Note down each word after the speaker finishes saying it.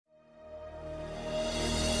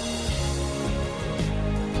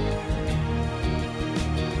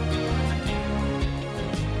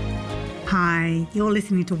Hi, you're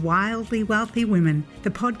listening to Wildly Wealthy Women, the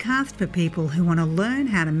podcast for people who want to learn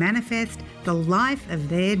how to manifest the life of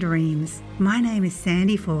their dreams. My name is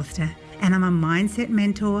Sandy Forster, and I'm a mindset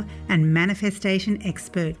mentor and manifestation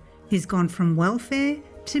expert who's gone from welfare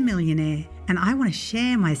to millionaire, and I want to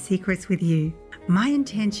share my secrets with you. My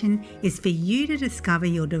intention is for you to discover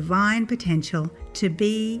your divine potential to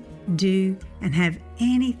be, do, and have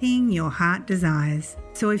anything your heart desires.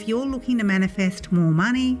 So if you're looking to manifest more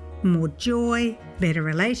money, more joy, better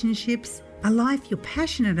relationships, a life you're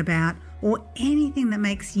passionate about, or anything that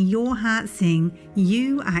makes your heart sing,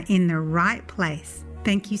 you are in the right place.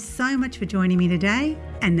 Thank you so much for joining me today,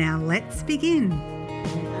 and now let's begin.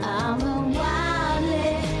 I'm a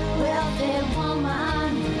wildly wealthy woman.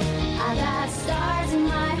 I got stars in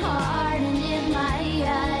my heart and in my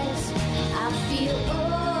eyes. I feel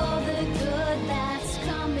all the good that's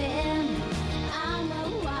coming. I'm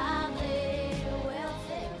a wildly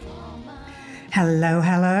wealthy woman.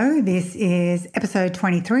 Hello. This is episode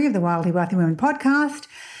 23 of the Wildly Wealthy Women podcast.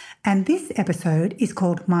 And this episode is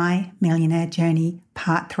called My Millionaire Journey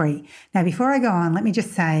Part 3. Now, before I go on, let me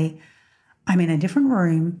just say I'm in a different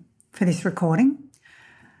room for this recording.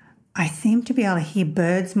 I seem to be able to hear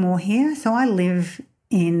birds more here. So I live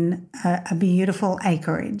in a beautiful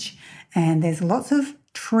acreage, and there's lots of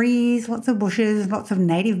trees, lots of bushes, lots of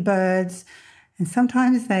native birds, and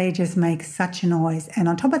sometimes they just make such a noise. And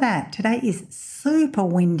on top of that, today is super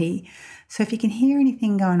windy. So if you can hear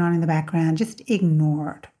anything going on in the background, just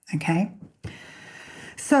ignore it. Okay.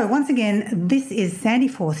 So once again, this is Sandy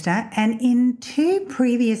Forster, and in two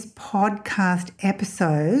previous podcast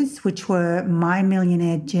episodes, which were My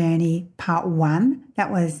Millionaire Journey Part 1,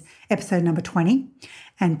 that was episode number 20,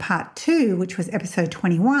 and Part 2, which was episode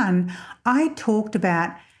 21, I talked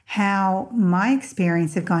about how my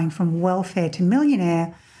experience of going from welfare to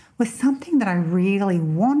millionaire was something that I really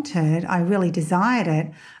wanted. I really desired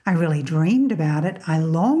it. I really dreamed about it. I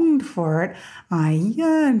longed for it. I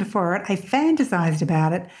yearned for it. I fantasized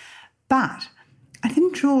about it. But I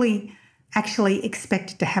didn't truly actually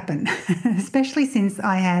expect it to happen, especially since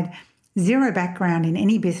I had zero background in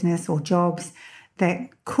any business or jobs that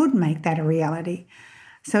could make that a reality.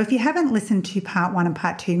 So if you haven't listened to part 1 and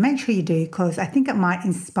part 2, make sure you do, because I think it might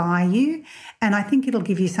inspire you, and I think it'll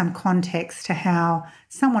give you some context to how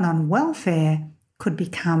someone on welfare could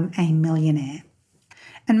become a millionaire.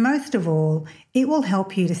 And most of all, it will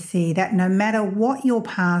help you to see that no matter what your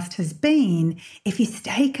past has been, if you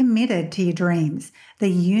stay committed to your dreams,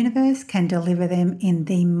 the universe can deliver them in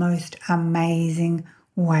the most amazing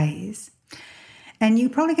ways. And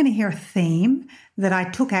you're probably going to hear a theme that I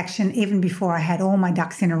took action even before I had all my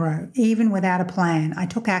ducks in a row, even without a plan. I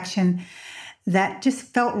took action that just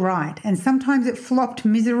felt right. And sometimes it flopped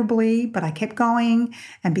miserably, but I kept going.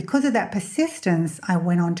 And because of that persistence, I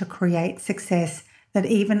went on to create success that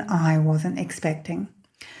even I wasn't expecting.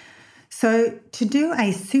 So to do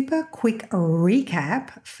a super quick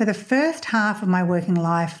recap, for the first half of my working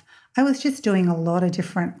life, I was just doing a lot of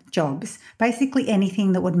different jobs, basically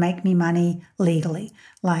anything that would make me money legally,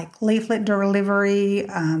 like leaflet delivery,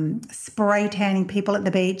 spray tanning people at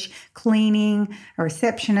the beach, cleaning, a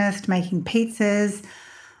receptionist, making pizzas,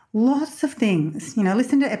 lots of things. You know,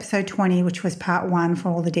 listen to episode 20, which was part 1 for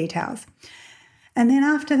all the details. And then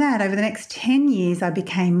after that, over the next 10 years, I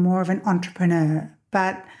became more of an entrepreneur.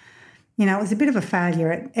 But, you know, it was a bit of a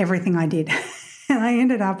failure at everything I did. And I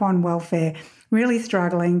ended up on welfare, really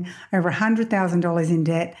struggling, over $100,000 in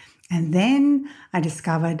debt. And then I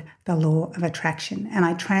discovered the law of attraction, and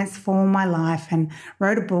I transformed my life and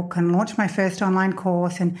wrote a book and launched my first online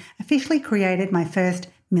course and officially created my first $1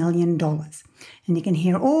 million. And you can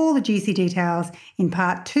hear all the juicy details in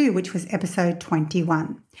part 2, which was episode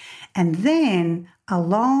 21. And then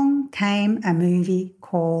along came a movie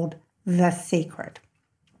called The Secret.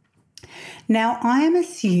 Now, I am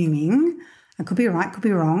assuming, I could be right, could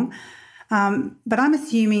be wrong, but I'm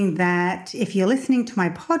assuming that if you're listening to my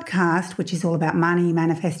podcast, which is all about money,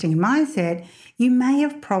 manifesting, and mindset, you may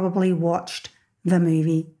have probably watched the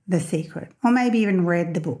movie The Secret, or maybe even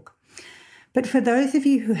read the book. But for those of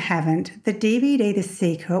you who haven't, the DVD The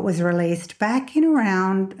Secret was released back in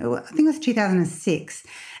around, I think it was 2006,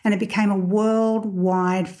 and it became a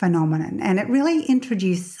worldwide phenomenon. And it really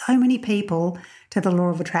introduced so many people to the law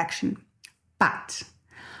of attraction. But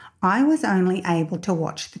I was only able to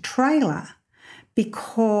watch the trailer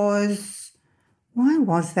because, why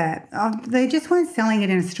was that? They just weren't selling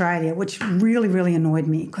it in Australia, which really, really annoyed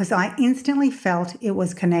me because I instantly felt it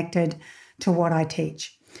was connected to what I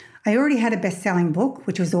teach. I already had a best-selling book,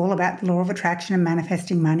 which was all about the law of attraction and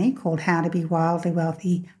manifesting money, called How to Be Wildly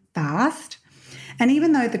Wealthy Fast. And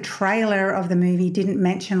even though the trailer of the movie didn't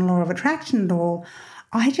mention law of attraction at all,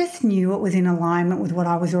 I just knew it was in alignment with what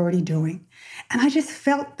I was already doing. And I just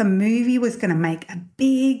felt the movie was going to make a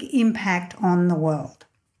big impact on the world.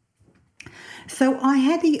 So I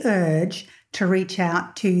had the urge to reach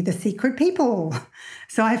out to the secret people.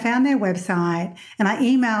 So I found their website and I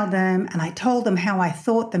emailed them and I told them how I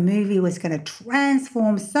thought the movie was going to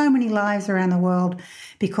transform so many lives around the world,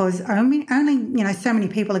 because only so many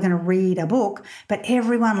people are going to read a book, but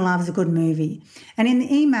everyone loves a good movie. And in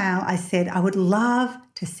the email, I said, I would love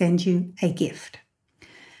to send you a gift.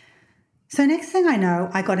 So next thing I know,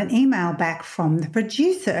 I got an email back from the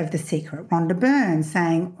producer of The Secret, Rhonda Byrne,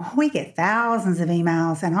 saying, we get thousands of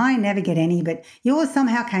emails and I never get any, but yours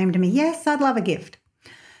somehow came to me. Yes, I'd love a gift.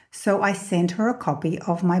 So I sent her a copy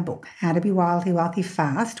of my book, How to Be Wildly Wealthy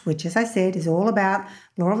Fast, which, as I said, is all about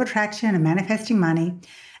law of attraction and manifesting money.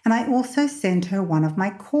 And I also sent her one of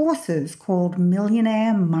my courses called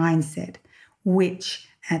Millionaire Mindset, which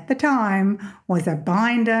at the time was a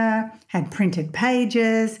binder, had printed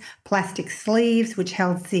pages, plastic sleeves which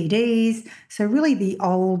held CDs. So really the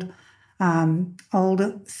old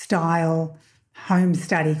style home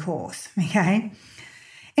study course, okay?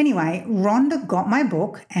 Anyway, Rhonda got my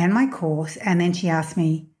book and my course, and then she asked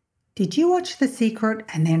me, did you watch The Secret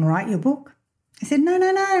and then write your book? I said, no,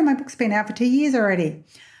 my book's been out for 2 years already.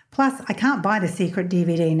 Plus, I can't buy The Secret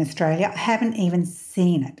DVD in Australia. I haven't even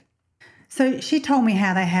seen it. So she told me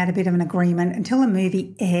how they had a bit of an agreement. Until the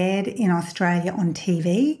movie aired in Australia on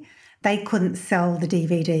TV, they couldn't sell the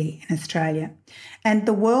DVD in Australia. And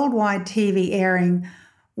the worldwide TV airing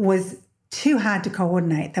was too hard to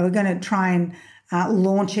coordinate. They were going to try and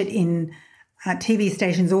launch it in TV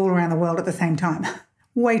stations all around the world at the same time.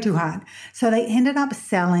 Way too hard. So they ended up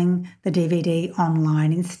selling the DVD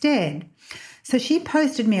online instead. So she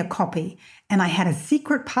posted me a copy and I had a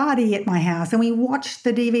secret party at my house and we watched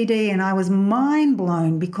the DVD and I was mind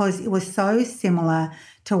blown because it was so similar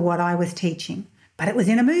to what I was teaching. But it was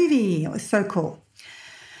in a movie. It was so cool.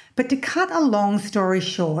 But to cut a long story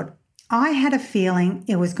short, I had a feeling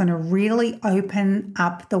it was going to really open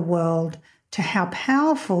up the world to how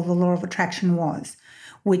powerful the law of attraction was,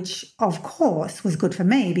 which of course was good for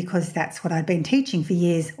me because that's what I'd been teaching for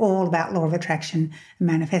years, all about law of attraction and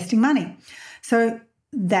manifesting money. So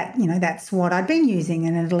that's what I'd been using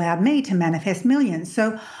and it allowed me to manifest millions.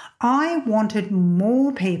 So I wanted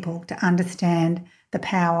more people to understand the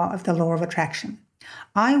power of the law of attraction.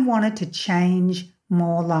 I wanted to change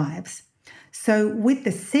more lives. So with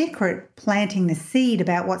The Secret planting the seed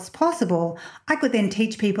about what's possible, I could then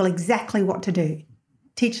teach people exactly what to do,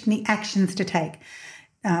 teach them the actions to take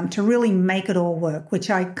to really make it all work,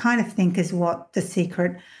 which I kind of think is what The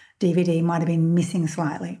Secret DVD might have been missing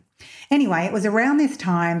slightly. Anyway, it was around this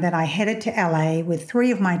time that I headed to LA with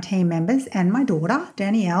 3 of my team members and my daughter,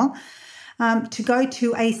 Danielle, to go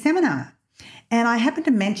to a seminar. And I happened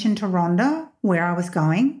to mention to Rhonda where I was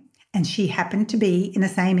going, and she happened to be in the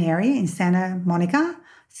same area in Santa Monica.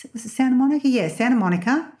 Was it Santa Monica? Yeah, Santa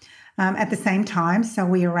Monica at the same time. So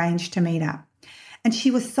we arranged to meet up. And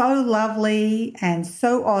she was so lovely and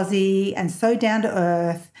so Aussie and so down to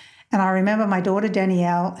earth. And I remember my daughter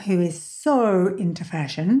Danielle, who is so into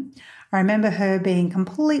fashion. I remember her being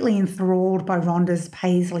completely enthralled by Rhonda's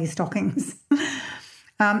paisley stockings.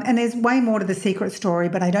 And there's way more to The Secret story,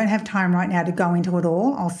 but I don't have time right now to go into it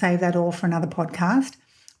all. I'll save that all for another podcast.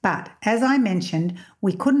 But as I mentioned,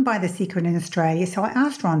 we couldn't buy The Secret in Australia. So I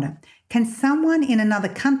asked Rhonda, can someone in another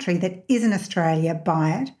country that isn't Australia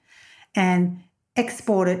buy it and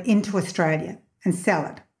export it into Australia and sell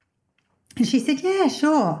it? And she said, yeah,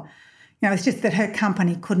 sure. It's just that her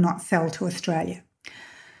company could not sell to Australia.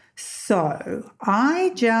 So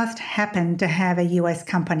I just happened to have a US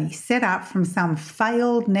company set up from some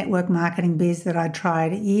failed network marketing biz that I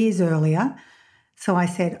tried years earlier. So I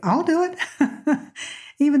said, I'll do it.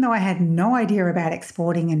 Even though I had no idea about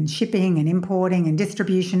exporting and shipping and importing and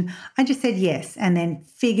distribution, I just said yes and then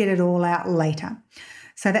figured it all out later.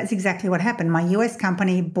 So that's exactly what happened. My US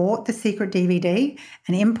company bought The Secret DVD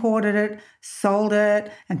and imported it, sold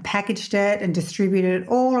it and packaged it and distributed it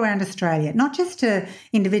all around Australia, not just to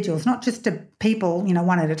individuals, not just to people,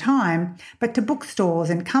 one at a time, but to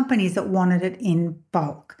bookstores and companies that wanted it in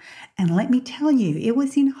bulk. And let me tell you, it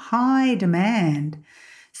was in high demand.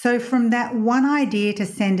 So from that one idea to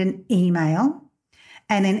send an email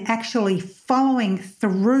and then actually following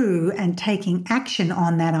through and taking action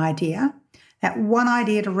on that idea, that one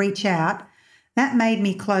idea to reach out, that made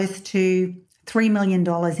me close to $3 million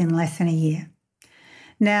in less than a year.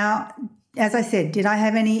 Now, as I said, did I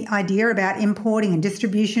have any idea about importing and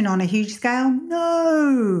distribution on a huge scale?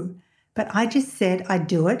 No. but I just said I'd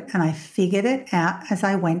do it and I figured it out as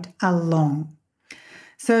I went along.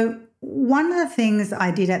 So one of the things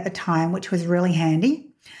I did at the time, which was really handy,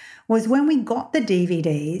 was when we got the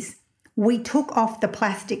DVDs, we took off the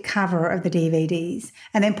plastic cover of the DVDs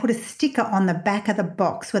and then put a sticker on the back of the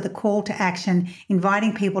box with a call to action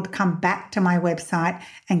inviting people to come back to my website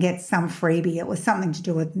and get some freebie. It was something to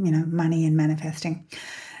do with, money and manifesting.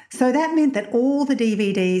 So that meant that all the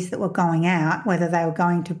DVDs that were going out, whether they were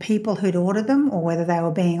going to people who'd ordered them or whether they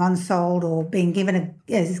were being unsold or being given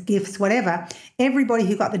as gifts, whatever, everybody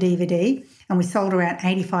who got the DVD, and we sold around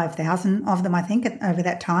 85,000 of them, I think, over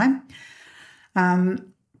that time,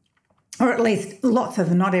 or at least lots of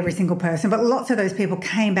them, not every single person, but lots of those people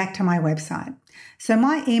came back to my website. So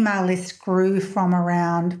my email list grew from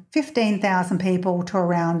around 15,000 people to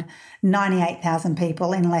around 98,000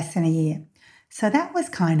 people in less than a year. So that was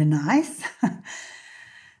kind of nice.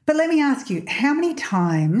 But let me ask you, how many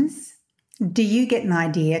times do you get an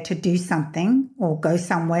idea to do something or go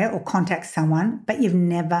somewhere or contact someone, but you've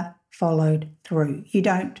never followed through? You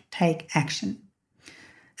don't take action.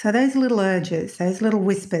 So those little urges, those little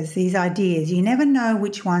whispers, these ideas, you never know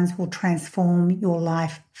which ones will transform your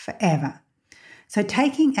life forever. So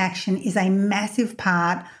taking action is a massive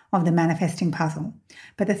part of the manifesting puzzle.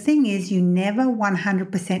 But the thing is, you never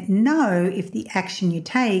 100% know if the action you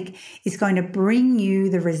take is going to bring you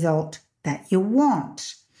the result that you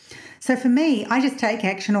want. So for me, I just take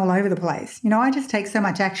action all over the place. I just take so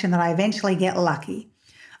much action that I eventually get lucky.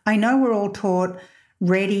 I know we're all taught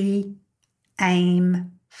ready,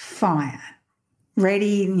 aim, fire.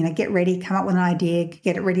 Ready, get ready, come up with an idea,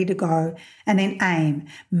 get it ready to go, and then aim.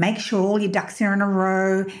 Make sure all your ducks are in a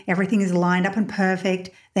row, everything is lined up and perfect,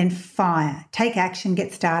 then fire. Take action,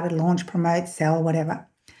 get started, launch, promote, sell, whatever.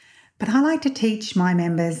 But I like to teach my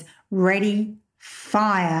members ready,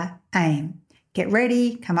 fire, aim. Get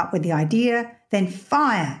ready, come up with the idea, then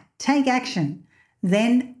fire, take action,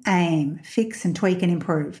 then aim, fix and tweak and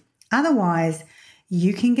improve. Otherwise,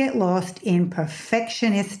 you can get lost in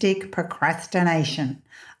perfectionistic procrastination.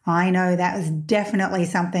 I know that is definitely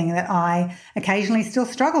something that I occasionally still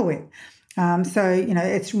struggle with.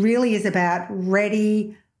 It really is about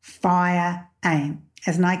ready, fire, aim.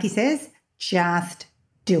 As Nike says, just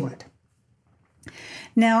do it.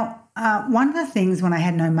 Now, one of the things when I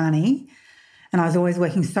had no money, and I was always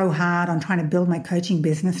working so hard on trying to build my coaching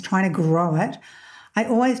business, trying to grow it, I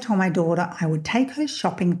always told my daughter I would take her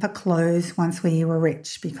shopping for clothes once we were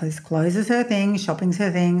rich, because clothes is her thing, shopping's her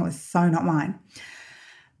thing. It was so not mine.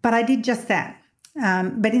 But I did just that.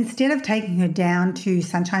 But instead of taking her down to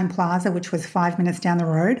Sunshine Plaza, which was 5 minutes down the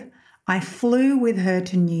road, I flew with her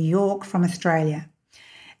to New York from Australia.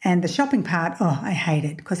 And the shopping part, I hate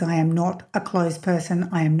it because I am not a clothes person.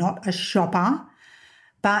 I am not a shopper.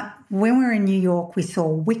 But when we were in New York, we saw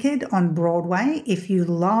Wicked on Broadway. If you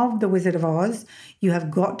love The Wizard of Oz, you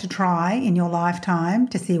have got to try in your lifetime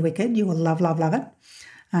to see Wicked. You will love, love, love it.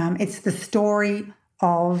 It's the story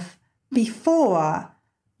of before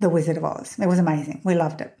The Wizard of Oz. It was amazing. We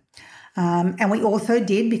loved it. And we also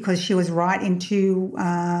did, because she was right into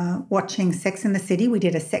watching Sex and the City, we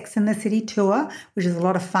did a Sex and the City tour, which was a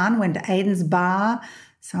lot of fun. Went to Aiden's Bar,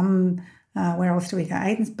 where else do we go?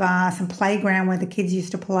 Aiden's Bar, some playground where the kids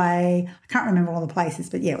used to play. I can't remember all the places,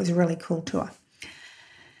 but yeah, it was a really cool tour.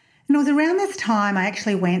 And it was around this time I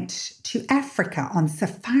actually went to Africa on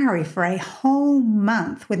safari for a whole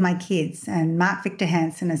month with my kids and Mark Victor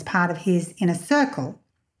Hansen as part of his inner circle.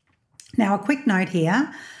 Now, a quick note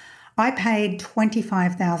here. I paid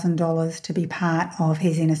 $25,000 to be part of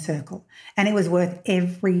his inner circle, and it was worth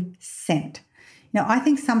every cent. I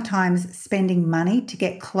think sometimes spending money to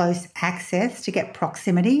get close access, to get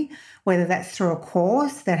proximity, whether that's through a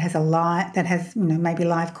course that has maybe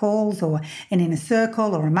live calls or an inner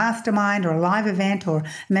circle or a mastermind or a live event or a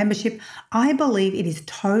membership, I believe it is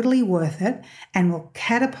totally worth it and will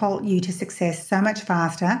catapult you to success so much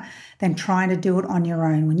faster than trying to do it on your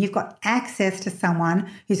own. When you've got access to someone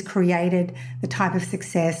who's created the type of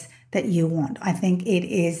success that you want, I think it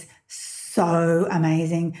is so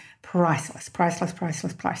amazing. Priceless.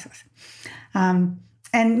 And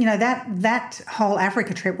that whole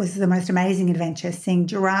Africa trip was the most amazing adventure, seeing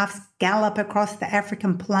giraffes gallop across the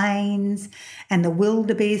African plains and the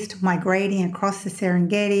wildebeest migrating across the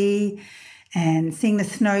Serengeti, and seeing the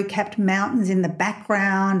snow-capped mountains in the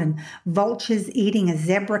background, and vultures eating a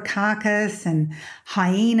zebra carcass, and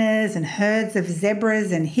hyenas and herds of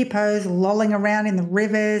zebras and hippos lolling around in the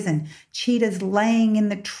rivers, and cheetahs laying in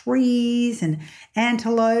the trees, and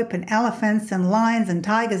antelope and elephants and lions and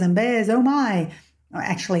tigers and bears. Oh my!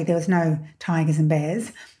 Actually, there was no tigers and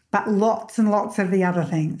bears, but lots and lots of the other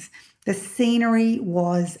things. The scenery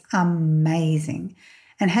was amazing.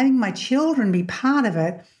 And having my children be part of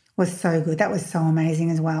it was so good. That was so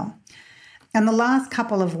amazing as well. And the last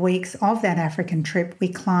couple of weeks of that African trip, we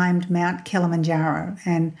climbed Mount Kilimanjaro,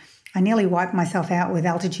 and I nearly wiped myself out with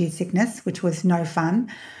altitude sickness, which was no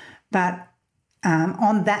fun. But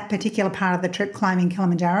on that particular part of the trip, climbing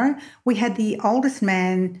Kilimanjaro, we had the oldest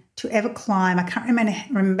man to ever climb. I can't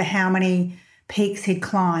remember how many peaks he'd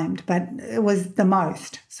climbed, but it was the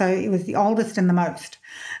most. So it was the oldest and the most.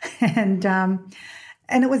 And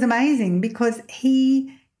it was amazing because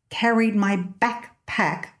he carried my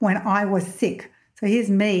backpack when I was sick. So here's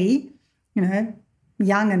me,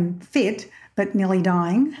 young and fit, but nearly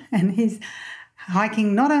dying. And he's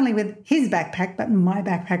hiking not only with his backpack, but my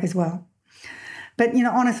backpack as well. But,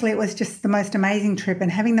 honestly, it was just the most amazing trip.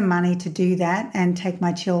 And having the money to do that and take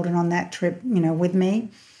my children on that trip, with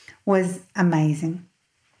me was amazing.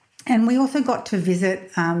 And we also got to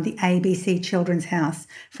visit the ABC Children's House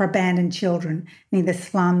for abandoned children near the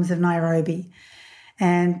slums of Nairobi.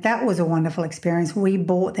 And that was a wonderful experience. We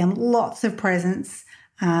bought them lots of presents.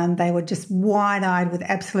 They were just wide-eyed with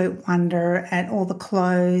absolute wonder at all the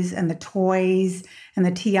clothes and the toys and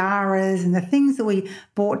the tiaras and the things that we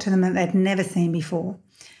bought to them that they'd never seen before.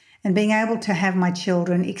 And being able to have my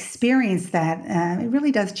children experience that, it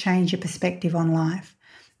really does change your perspective on life.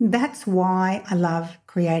 That's why I love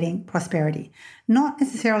creating prosperity. Not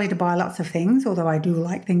necessarily to buy lots of things, although I do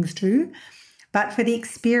like things too, but for the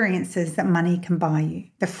experiences that money can buy you,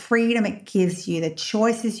 the freedom it gives you, the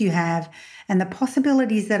choices you have, and the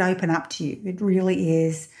possibilities that open up to you. It really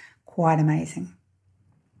is quite amazing.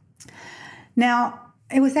 Now,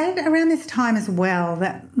 it was at around this time as well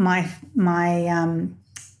that my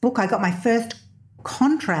book, I got my first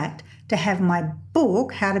contract to have my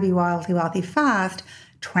book, How to Be Wildly Wealthy Fast,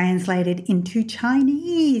 translated into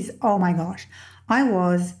Chinese. Oh my gosh, I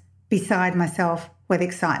was beside myself with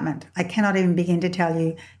excitement. I cannot even begin to tell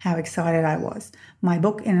you how excited I was. My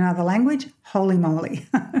book in another language, holy moly.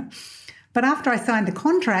 But after I signed the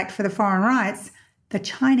contract for the foreign rights, the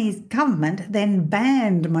Chinese government then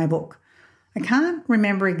banned my book. I can't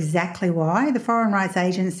remember exactly why. The foreign rights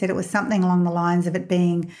agent said it was something along the lines of it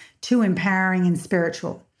being too empowering and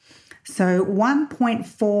spiritual. So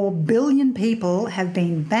 1.4 billion people have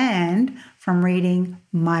been banned from reading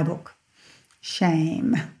my book.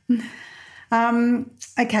 Shame.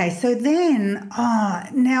 Okay, so then,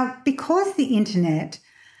 now because the internet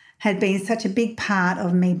had been such a big part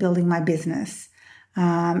of me building my business,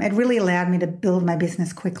 it really allowed me to build my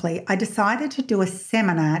business quickly. I decided to do a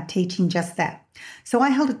seminar teaching just that. So I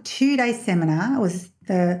held a 2-day seminar. It was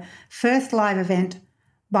the first live event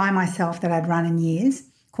by myself that I'd run in years,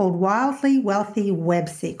 called Wildly Wealthy Web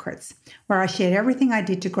Secrets, where I shared everything I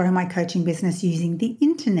did to grow my coaching business using the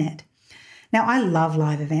internet. Now, I love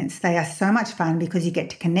live events. They are so much fun because you get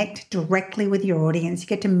to connect directly with your audience. You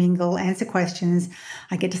get to mingle, answer questions.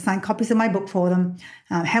 I get to sign copies of my book for them,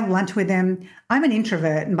 have lunch with them. I'm an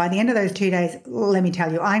introvert, and by the end of those 2 days, let me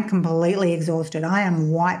tell you, I'm completely exhausted. I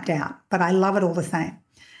am wiped out, but I love it all the same.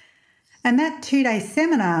 And that 2-day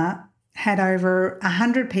seminar had over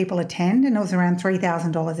 100 people attend, and it was around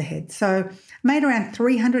 $3,000 a head. So I made around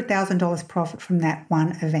 $300,000 profit from that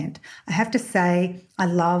one event. I have to say, I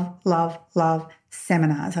love, love, love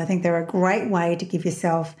seminars. I think they're a great way to give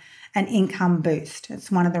yourself an income boost.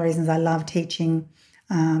 It's one of the reasons I love teaching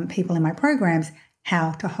people in my programs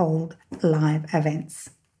how to hold live events.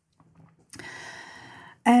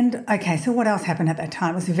 And okay, so what else happened at that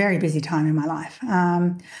time? It was a very busy time in my life.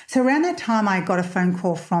 So around that time, I got a phone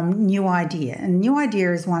call from New Idea. And New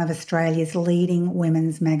Idea is one of Australia's leading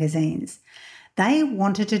women's magazines. They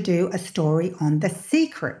wanted to do a story on The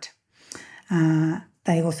Secret.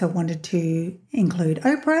 They also wanted to include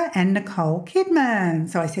Oprah and Nicole Kidman.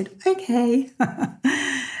 So I said, okay.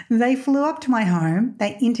 They flew up to my home.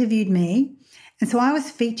 They interviewed me. And so I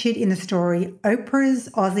was featured in the story Oprah's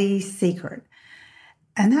Aussie Secret.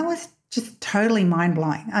 And that was just totally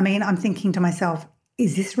mind-blowing. I mean, I'm thinking to myself,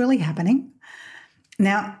 is this really happening?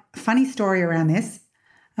 Now, funny story around this.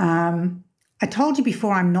 I told you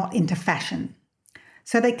before I'm not into fashion.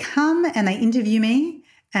 So they come and they interview me,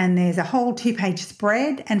 and there's a whole 2-page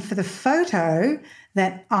spread. And for the photo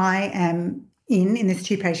that I am in this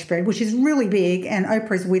 2-page spread, which is really big, and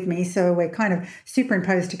Oprah's with me, so we're kind of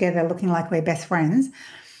superimposed together looking like we're best friends.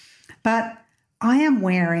 But I am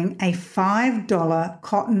wearing a $5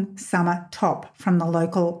 cotton summer top from the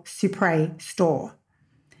local Supre store.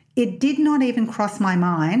 It did not even cross my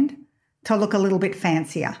mind to look a little bit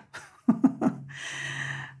fancier.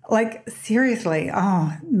 Like, seriously,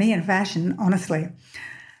 me and fashion, honestly.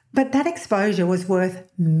 But that exposure was worth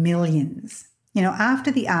millions.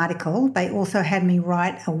 After the article, they also had me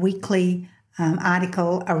write a weekly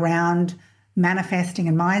article around manifesting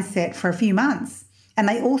and mindset for a few months. And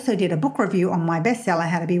they also did a book review on my bestseller,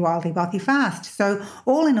 How to Be Wildly Wealthy Fast. So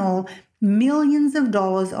all in all, millions of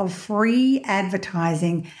dollars of free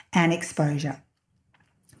advertising and exposure.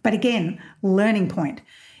 But again, learning point.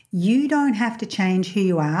 You don't have to change who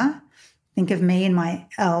you are. Think of me in my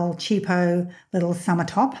El Cheapo little summer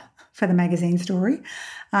top for the magazine story,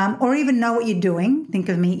 or even know what you're doing. Think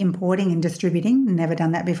of me importing and distributing. Never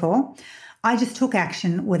done that before. I just took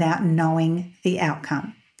action without knowing the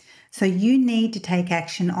outcome. So you need to take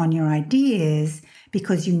action on your ideas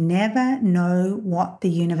because you never know what the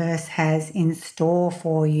universe has in store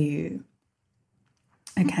for you.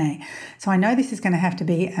 Okay, so I know this is going to have to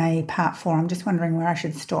be a part 4. I'm just wondering where I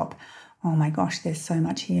should stop. Oh my gosh, there's so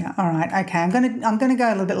much here. All right, okay, I'm gonna go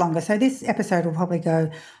a little bit longer. So this episode will probably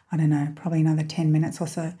go, I don't know, probably another 10 minutes or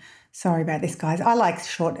so. Sorry about this, guys. I like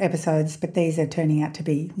short episodes, but these are turning out to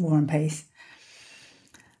be War and Peace.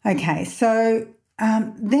 Okay, so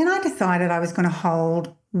then I decided I was going to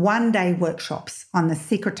hold one-day workshops on the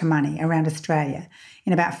secret to money around Australia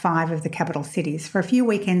in about 5 of the capital cities for a few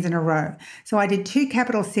weekends in a row. So I did 2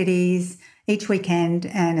 capital cities each weekend,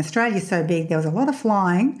 and Australia's so big, there was a lot of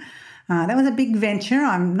flying. That was a big venture.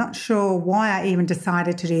 I'm not sure why I even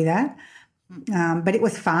decided to do that, but it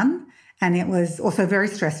was fun and it was also very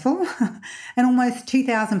stressful. And almost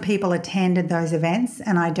 2,000 people attended those events,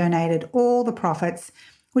 and I donated all the profits,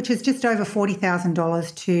 which is just over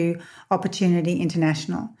 $40,000, to Opportunity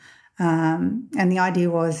International. And the idea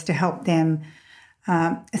was to help them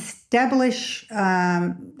establish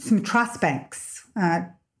some trust banks.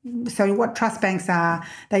 So what trust banks are,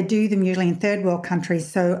 they do them usually in third world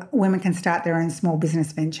countries so women can start their own small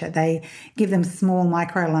business venture. They give them small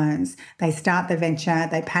micro loans. They start the venture,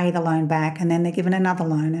 they pay the loan back, and then they're given another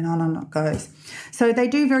loan, and on it goes. So they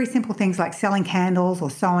do very simple things like selling candles or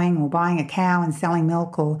sewing or buying a cow and selling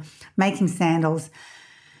milk or making sandals.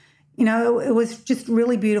 It was just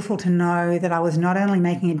really beautiful to know that I was not only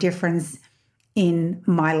making a difference in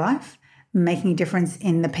my life, making a difference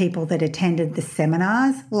in the people that attended the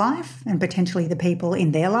seminar's life and potentially the people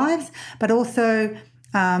in their lives, but also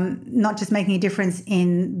not just making a difference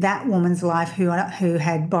in that woman's life who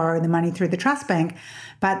had borrowed the money through the trust bank,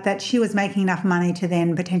 but that she was making enough money to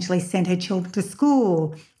then potentially send her children to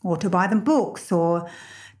school or to buy them books or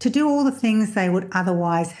to do all the things they would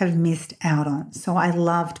otherwise have missed out on. So I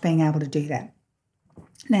loved being able to do that.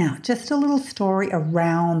 Now, just a little story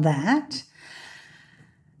around that.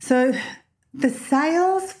 So the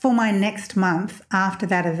sales for my next month after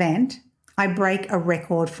that event, I break a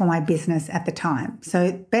record for my business at the time.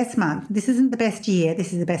 So best month, this isn't the best year,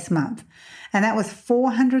 this is the best month. And that was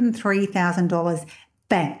 $403,000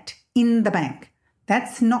 banked in the bank.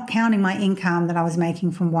 That's not counting my income that I was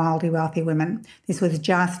making from Wildly Wealthy Women. This was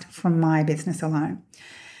just from my business alone.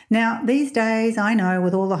 Now, these days, I know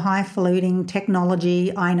with all the highfalutin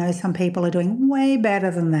technology, I know some people are doing way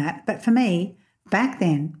better than that. But for me, back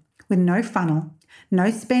then, with no funnel, no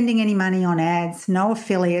spending any money on ads, no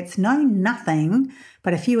affiliates, no nothing,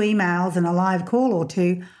 but a few emails and a live call or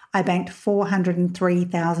 2, I banked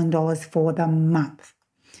 $403,000 for the month.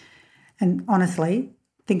 And honestly,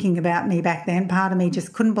 thinking about me back then, part of me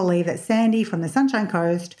just couldn't believe that Sandy from the Sunshine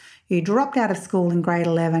Coast, who dropped out of school in grade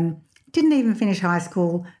 11, didn't even finish high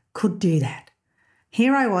school, could do that.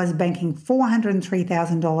 Here I was banking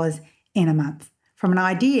 $403,000 in a month from an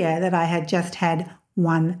idea that I had just had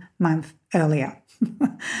 1 month earlier.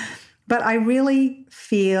 But I really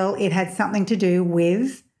feel it had something to do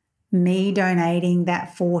with me donating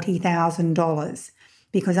that $40,000,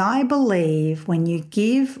 because I believe when you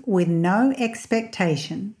give with no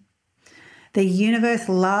expectation, the universe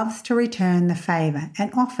loves to return the favor,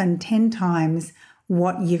 and often 10 times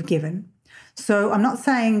what you've given. So I'm not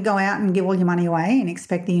saying go out and give all your money away and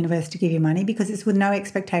expect the universe to give you money, because it's with no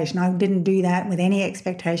expectation. I didn't do that with any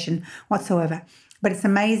expectation whatsoever. But it's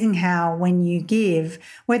amazing how when you give,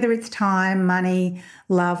 whether it's time, money,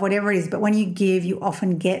 love, whatever it is, but when you give, you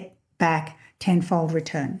often get back tenfold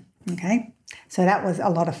return. Okay, so that was a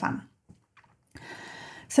lot of fun.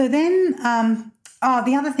 So then,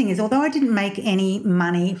 the other thing is, although I didn't make any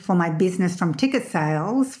money for my business from ticket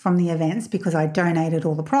sales from the events because I donated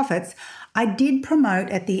all the profits, I did promote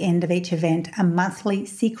at the end of each event a monthly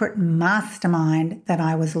secret mastermind that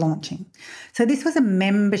I was launching. So this was a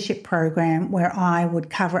membership program where I would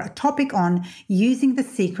cover a topic on using the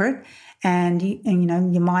secret and your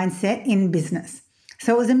mindset in business.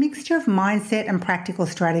 So it was a mixture of mindset and practical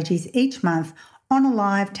strategies each month on a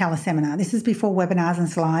live teleseminar. This is before webinars and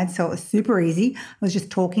slides, so it was super easy. I was just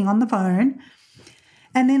talking on the phone.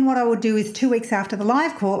 And then what I would do is 2 weeks after the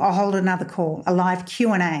live call, I'll hold another call, a live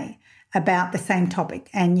Q&A about the same topic.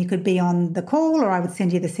 And you could be on the call or I would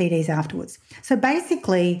send you the CDs afterwards. So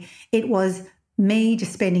basically it was me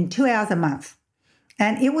just spending 2 hours a month.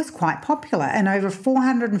 And it was quite popular, and over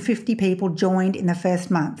 450 people joined in the first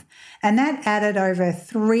month. And that added over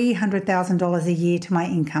 $300,000 a year to my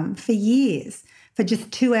income for years, for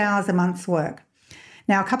just 2 hours a month's work.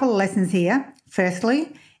 Now, a couple of lessons here.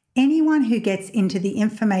 Firstly, anyone who gets into the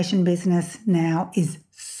information business now is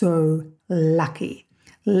so lucky.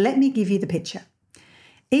 Let me give you the picture.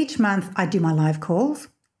 Each month I do my live calls,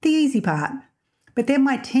 the easy part. But then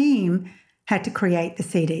my team had to create the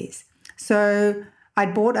CDs. So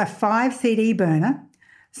I'd bought a 5 CD burner.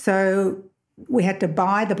 So we had to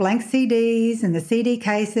buy the blank CDs and the CD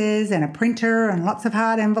cases and a printer and lots of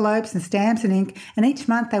hard envelopes and stamps and ink. And each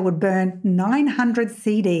month they would burn 900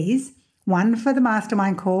 CDs, one for the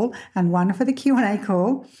mastermind call and one for the Q&A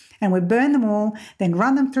call. And we'd burn them all, then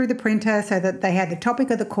run them through the printer so that they had the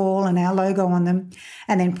topic of the call and our logo on them,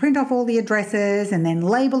 and then print off all the addresses and then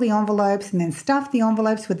label the envelopes and then stuff the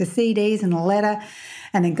envelopes with the CDs and a letter,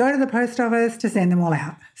 and then go to the post office to send them all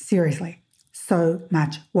out. Seriously, so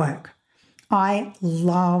much work. I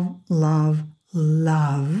love, love,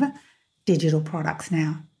 love digital products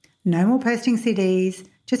now. No more posting CDs,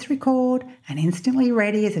 just record and instantly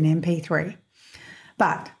ready as an MP3.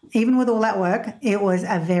 But even with all that work, it was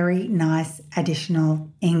a very nice additional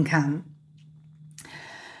income.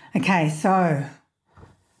 Okay, so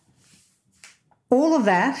all of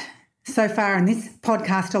that so far in this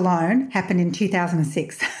podcast alone happened in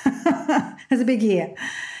 2006. It was a big year.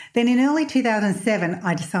 Then in early 2007,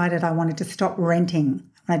 I decided I wanted to stop renting.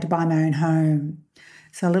 I had to buy my own home.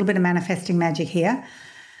 So a little bit of manifesting magic here.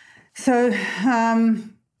 So, so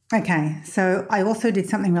I also did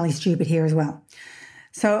something really stupid here as well.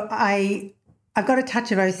 So I've got a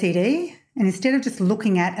touch of OCD, and instead of just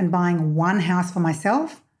looking at and buying one house for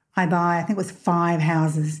myself, I think it was 5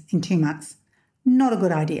 houses in 2 months. Not a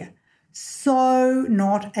good idea. So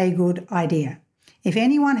not a good idea. If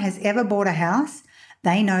anyone has ever bought a house,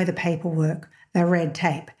 they know the paperwork, the red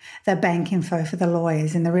tape, the bank info for the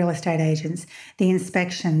lawyers and the real estate agents, the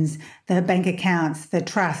inspections, the bank accounts, the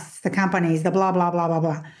trusts, the companies, the blah, blah, blah, blah,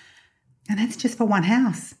 blah. And that's just for one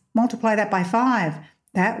house. Multiply that by 5.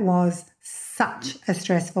 That was such a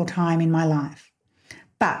stressful time in my life.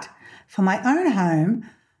 But for my own home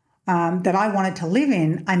that I wanted to live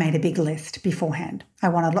in, I made a big list beforehand. I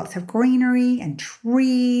wanted lots of greenery and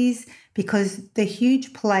trees because the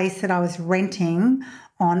huge place that I was renting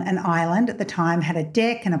on an island at the time had a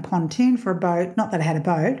deck and a pontoon for a boat. Not that I had a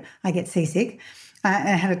boat, I get seasick. And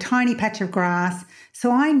it had a tiny patch of grass.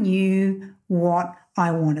 So I knew what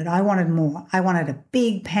I wanted. I wanted more. I wanted a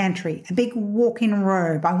big pantry, a big walk-in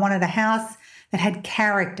robe. I wanted a house that had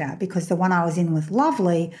character because the one I was in was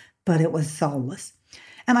lovely, but it was soulless.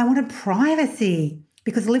 And I wanted privacy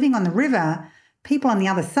because living on the river, people on the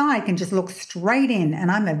other side can just look straight in, and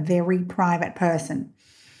I'm a very private person.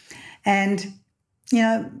 And,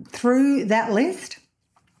 through that list,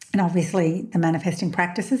 and obviously the manifesting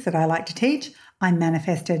practices that I like to teach, I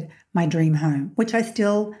manifested my dream home, which I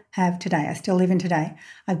still have today. I still live in today.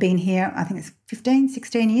 I've been here, I think it's 15,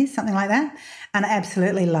 16 years, something like that, and I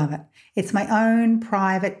absolutely love it. It's my own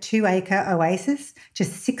private 2-acre oasis,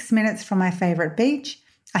 just 6 minutes from my favourite beach.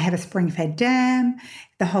 I have a spring-fed dam.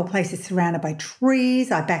 The whole place is surrounded by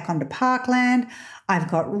trees. I back onto parkland. I've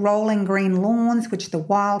got rolling green lawns, which the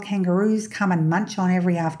wild kangaroos come and munch on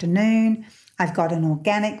every afternoon. I've got an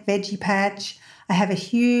organic veggie patch. I have a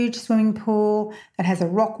huge swimming pool that has a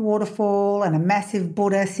rock waterfall and a massive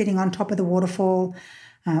Buddha sitting on top of the waterfall,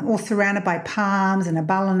 all surrounded by palms, and a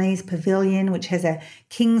Balinese pavilion, which has a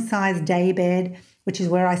king-size daybed, which is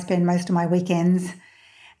where I spend most of my weekends.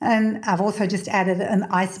 And I've also just added an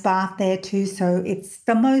ice bath there too, so it's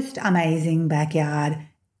the most amazing backyard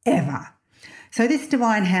ever. So this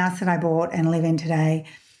divine house that I bought and live in today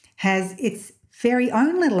has its very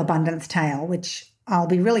own little abundance tale, which I'll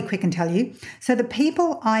be really quick and tell you. So the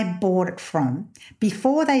people I bought it from,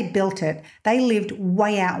 before they built it, they lived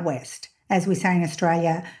way out west, as we say in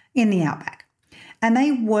Australia, in the outback. And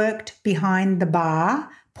they worked behind the bar,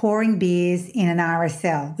 pouring beers in an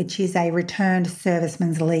RSL, which is a returned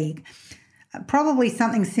servicemen's league. Probably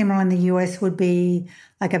something similar in the US would be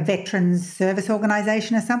like a veterans service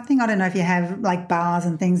organisation or something. I don't know if you have like bars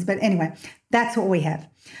and things, but anyway, that's what we have.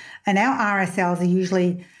 And our RSLs are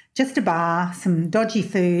usually just a bar, some dodgy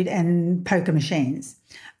food and poker machines.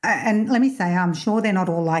 And let me say, I'm sure they're not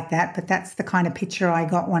all like that, but that's the kind of picture I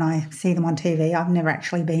got when I see them on TV. I've never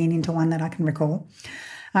actually been into one that I can recall.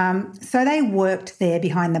 So they worked there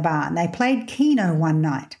behind the bar and they played Keno one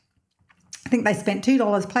night. I think they spent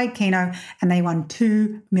 $2, played Keno, and they won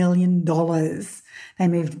 $2 million. They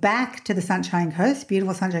moved back to the Sunshine Coast,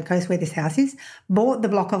 beautiful Sunshine Coast where this house is, bought the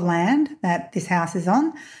block of land that this house is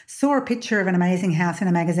on, saw a picture of an amazing house in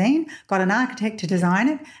a magazine, got an architect to design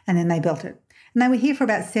it, and then they built it. And they were here for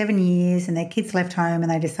about 7 years, and their kids left home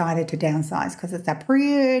and they decided to downsize because it's a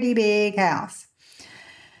pretty big house.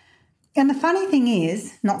 And the funny thing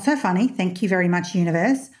is, not so funny, thank you very much,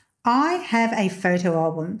 universe, I have a photo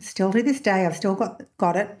album, still to this day, I've still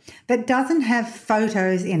got it, that doesn't have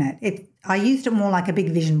photos in it. I used it more like a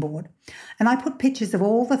big vision board. And I put pictures of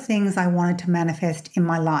all the things I wanted to manifest in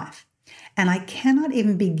my life. And I cannot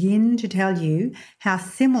even begin to tell you how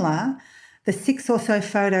similar the 6 or so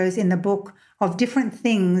photos in the book of different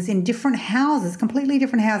things in different houses, completely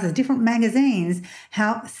different houses, different magazines,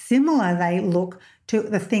 how similar they look to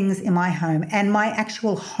the things in my home and my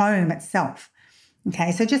actual home itself.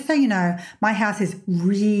 Okay, so just so you know, my house is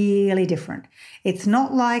really different. It's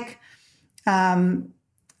not like a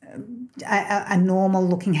normal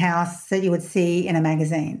looking house that you would see in a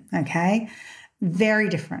magazine, okay? Very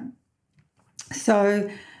different. So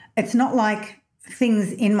it's not like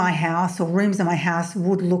things in my house or rooms in my house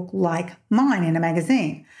would look like mine in a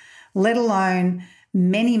magazine, let alone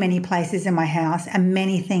many, many places in my house and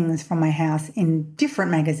many things from my house in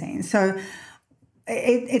different magazines. So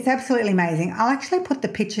it's absolutely amazing. I'll actually put the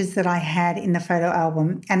pictures that I had in the photo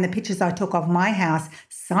album and the pictures I took of my house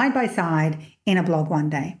side by side in a blog one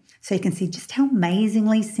day, so you can see just how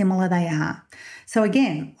amazingly similar they are. So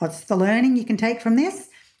again, what's the learning you can take from this?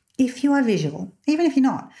 If you are visual, even if you're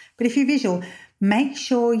not, but if you're visual, make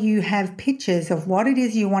sure you have pictures of what it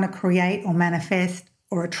is you want to create or manifest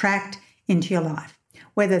or attract into your life,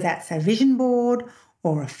 whether that's a vision board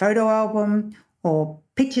or a photo album or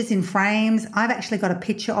pictures in frames. I've actually got a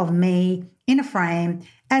picture of me in a frame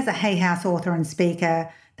as a Hay House author and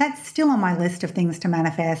speaker. That's still on my list of things to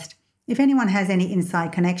manifest. If anyone has any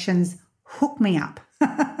inside connections, hook me up.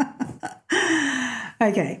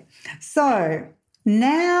 Okay, so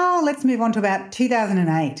now let's move on to about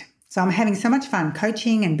 2008. So I'm having so much fun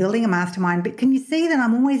coaching and building a mastermind, but can you see that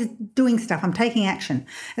I'm always doing stuff? I'm taking action.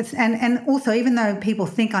 And also, even though people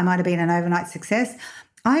think I might have been an overnight success,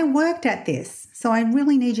 I worked at this. So I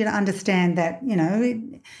really need you to understand that, you know,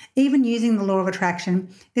 even using the law of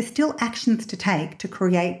attraction, there's still actions to take to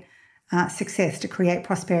create success, to create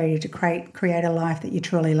prosperity, to create a life that you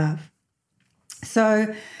truly love.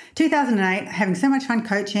 So 2008, having so much fun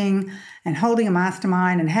coaching and holding a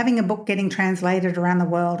mastermind and having a book getting translated around the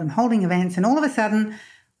world and holding events. And all of a sudden,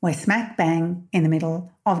 we're smack bang in the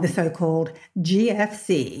middle of the so-called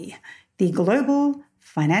GFC, the global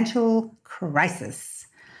financial crisis.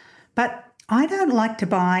 But I don't like to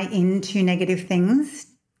buy into negative things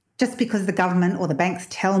just because the government or the banks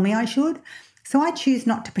tell me I should. So I choose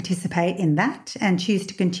not to participate in that and choose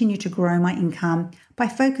to continue to grow my income by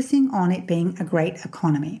focusing on it being a great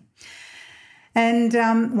economy. And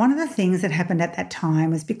one of the things that happened at that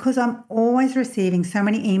time was because I'm always receiving so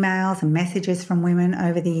many emails and messages from women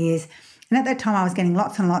over the years. And at that time, I was getting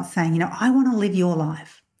lots and lots saying, you know, I want to live your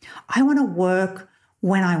life. I want to work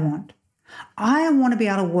when I want. I want to be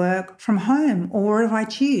able to work from home or wherever I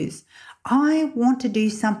choose. I want to do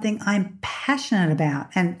something I'm passionate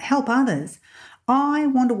about and help others. I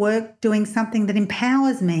want to work doing something that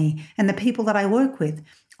empowers me and the people that I work with.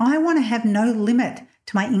 I want to have no limit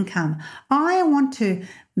to my income. I want to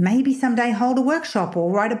maybe someday hold a workshop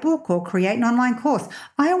or write a book or create an online course.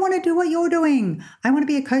 I want to do what you're doing. I want to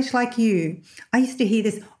be a coach like you. I used to hear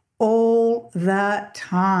this all the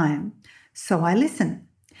time. So I listen.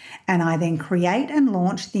 And I then create and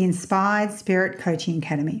launch the Inspired Spirit Coaching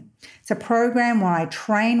Academy. It's a program where I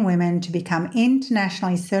train women to become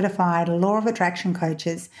internationally certified law of attraction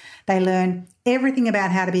coaches. They learn everything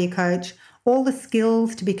about how to be a coach, all the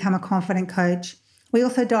skills to become a confident coach. We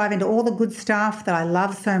also dive into all the good stuff that I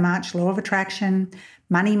love so much, law of attraction,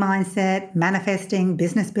 money mindset, manifesting,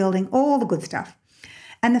 business building, all the good stuff.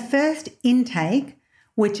 And the first intake,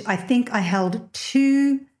 which I think I held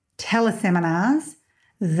 2 teleseminars,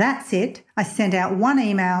 that's it. I sent out 1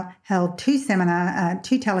 email, held 2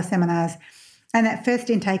 teleseminars, and that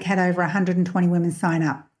first intake had over 120 women sign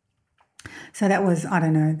up. So that was, I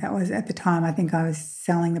don't know, that was at the time, I think I was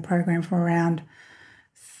selling the program for around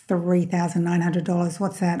 $3,900.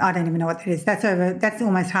 What's that? I don't even know what that is. That's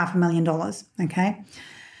almost $500,000. Okay.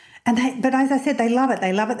 But as I said, they love it.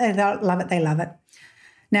 They love it. They love it. They love it.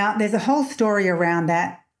 Now, there's a whole story around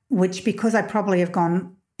that, which because I probably have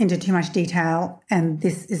gone into too much detail, and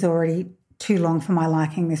this is already too long for my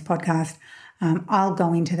liking, this podcast, I'll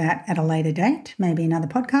go into that at a later date, maybe another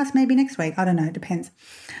podcast, maybe next week. I don't know, it depends.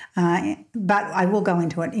 But I will go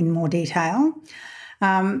into it in more detail.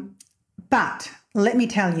 But let me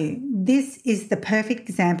tell you, this is the perfect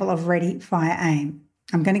example of ready, fire, aim.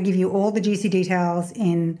 I'm going to give you all the juicy details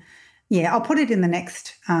I'll put it in the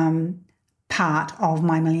next part of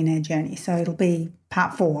my millionaire journey. So it'll be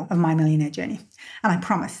part 4 of my millionaire journey. And I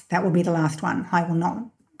promise that will be the last one. I will not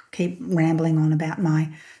keep rambling on about my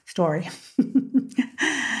story.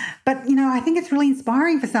 But, I think it's really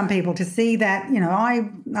inspiring for some people to see that,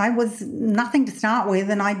 I was nothing to start with,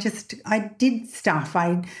 and I did stuff.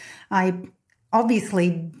 I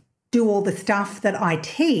obviously do all the stuff that I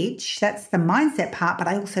teach. That's the mindset part, but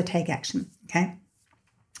I also take action, okay?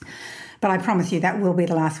 But I promise you that will be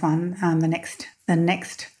the last one, the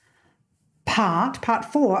next part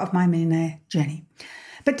 4 of my millionaire journey.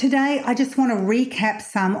 But today I just want to recap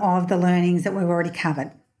some of the learnings that we've already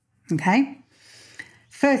covered, okay?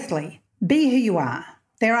 Firstly, be who you are.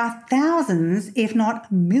 There are thousands, if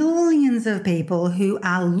not millions of people who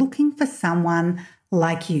are looking for someone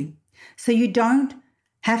like you. So you don't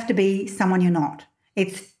have to be someone you're not.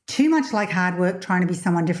 It's too much like hard work trying to be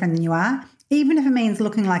someone different than you are, even if it means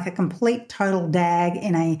looking like a complete total dag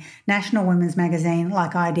in a national women's magazine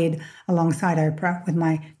like I did alongside Oprah with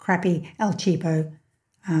my crappy El Cheapo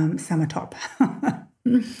summer top.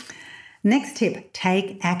 Next tip,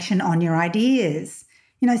 take action on your ideas.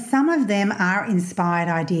 Some of them are inspired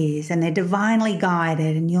ideas and they're divinely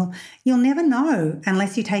guided, and you'll never know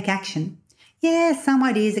unless you take action. Yeah, some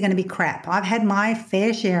ideas are going to be crap. I've had my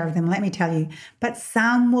fair share of them, let me tell you. But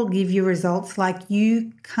some will give you results like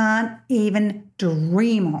you can't even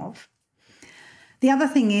dream of. The other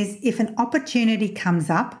thing is, if an opportunity comes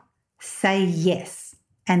up, say yes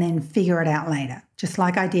and then figure it out later, just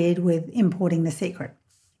like I did with importing The Secret.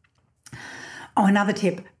 Oh, another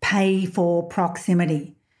tip, pay for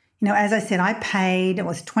proximity. As I said, I paid, it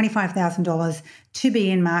was $25,000 to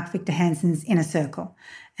be in Mark Victor Hansen's inner circle.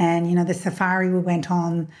 And, the safari we went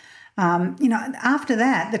on, after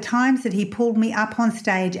that, the times that he pulled me up on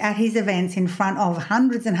stage at his events in front of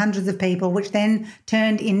hundreds and hundreds of people, which then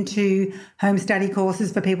turned into home study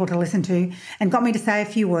courses for people to listen to, and got me to say a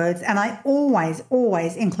few words. And I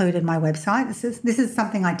always included my website. This is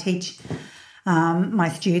something I teach my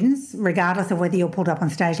students, regardless of whether you're pulled up on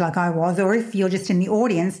stage like I was, or if you're just in the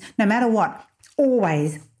audience, no matter what,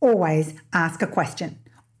 always ask a question.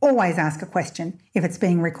 Always ask a question if it's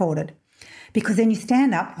being recorded, because then you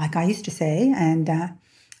stand up, like I used to say,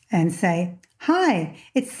 and say, "Hi,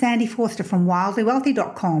 it's Sandy Forster from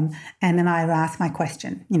wildlywealthy.com," and then I'd ask my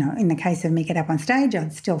question. In the case of me get up on stage,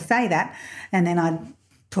 I'd still say that, and then I'd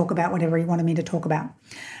talk about whatever you wanted me to talk about.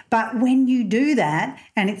 But when you do that,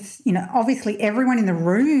 and it's, obviously everyone in the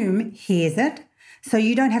room hears it, so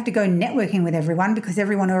you don't have to go networking with everyone because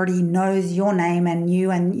everyone already knows your name and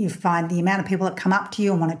you find the amount of people that come up to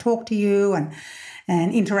you and want to talk to you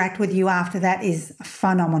and interact with you after that is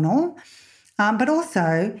phenomenal. But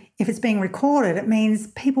also, if it's being recorded, it means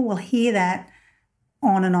people will hear that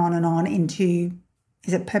on and on and on into,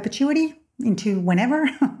 is it perpetuity? Into whenever?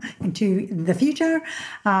 Into the future?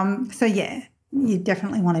 So yeah, you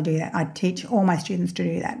definitely want to do that. I teach all my students to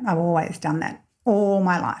do that. I've always done that all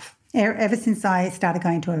my life, ever since I started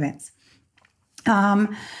going to events.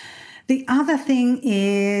 The other thing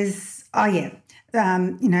is, I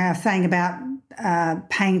was saying about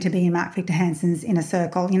paying to be in Mark Victor Hansen's inner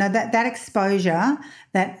circle. That exposure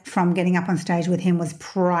that from getting up on stage with him was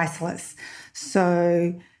priceless.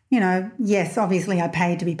 So, yes, obviously I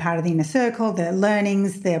paid to be part of the inner circle, the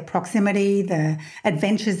learnings, the proximity, the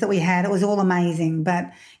adventures that we had. It was all amazing.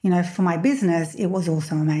 But, for my business, it was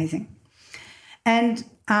also amazing. And,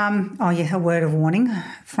 a word of warning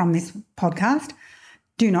from this podcast.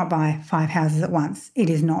 Do not buy 5 houses at once. It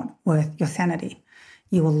is not worth your sanity.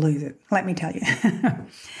 You will lose it, let me tell you.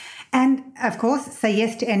 And, of course, say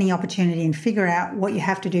yes to any opportunity and figure out what you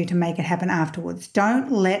have to do to make it happen afterwards. Don't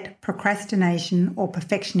let procrastination or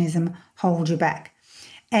perfectionism hold you back.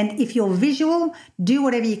 And if you're visual, do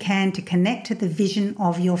whatever you can to connect to the vision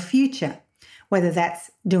of your future, whether that's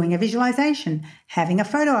doing a visualization, having a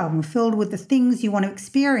photo album filled with the things you want to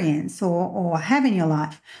experience or have in your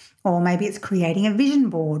life, or maybe it's creating a vision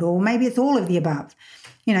board, or maybe it's all of the above.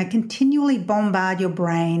 Continually bombard your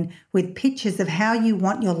brain with pictures of how you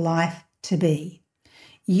want your life to be.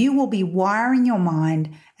 You will be wiring your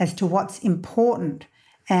mind as to what's important.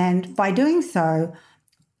 And by doing so,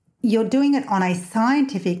 you're doing it on a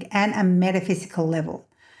scientific and a metaphysical level.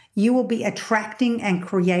 You will be attracting and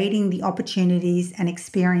creating the opportunities and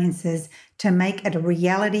experiences to make it a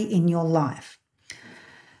reality in your life.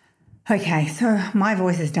 Okay, so my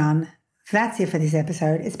voice is done. So that's it for this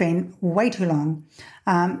episode. It's been way too long.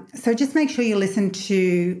 So just make sure you listen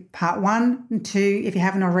to part 1 and 2. If you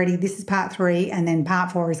haven't already, this is part 3, and then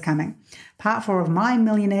part 4 is coming. Part 4 of my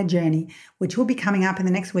millionaire journey, which will be coming up in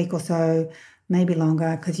the next week or so, maybe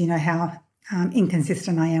longer, because you know how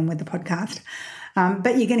inconsistent I am with the podcast.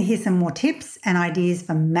 But you're going to hear some more tips and ideas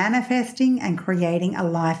for manifesting and creating a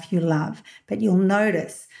life you love. But you'll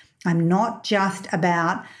notice I'm not just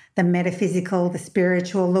about the metaphysical, the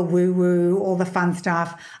spiritual, the woo-woo, all the fun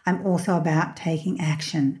stuff. I'm also about taking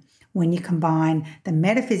action. When you combine the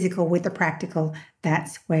metaphysical with the practical,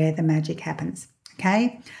 that's where the magic happens.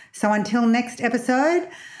 Okay? So until next episode,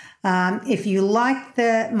 if you like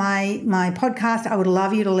my podcast, I would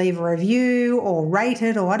love you to leave a review or rate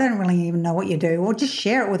it, or I don't really even know what you do, or just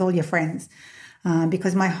share it with all your friends.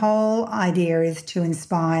 Because my whole idea is to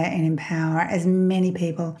inspire and empower as many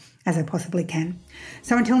people as I possibly can.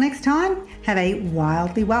 So until next time, have a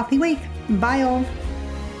wildly wealthy week. Bye all.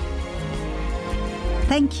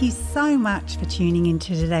 Thank you so much for tuning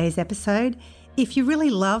into today's episode. If you really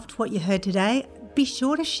loved what you heard today, be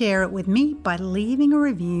sure to share it with me by leaving a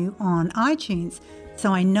review on iTunes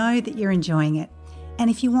so I know that you're enjoying it. And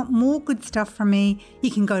if you want more good stuff from me, you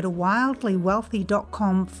can go to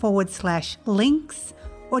wildlywealthy.com/links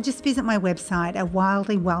or just visit my website at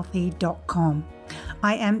wildlywealthy.com.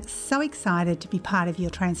 I am so excited to be part of your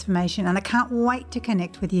transformation, and I can't wait to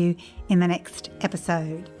connect with you in the next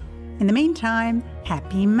episode. In the meantime,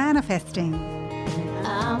 happy manifesting.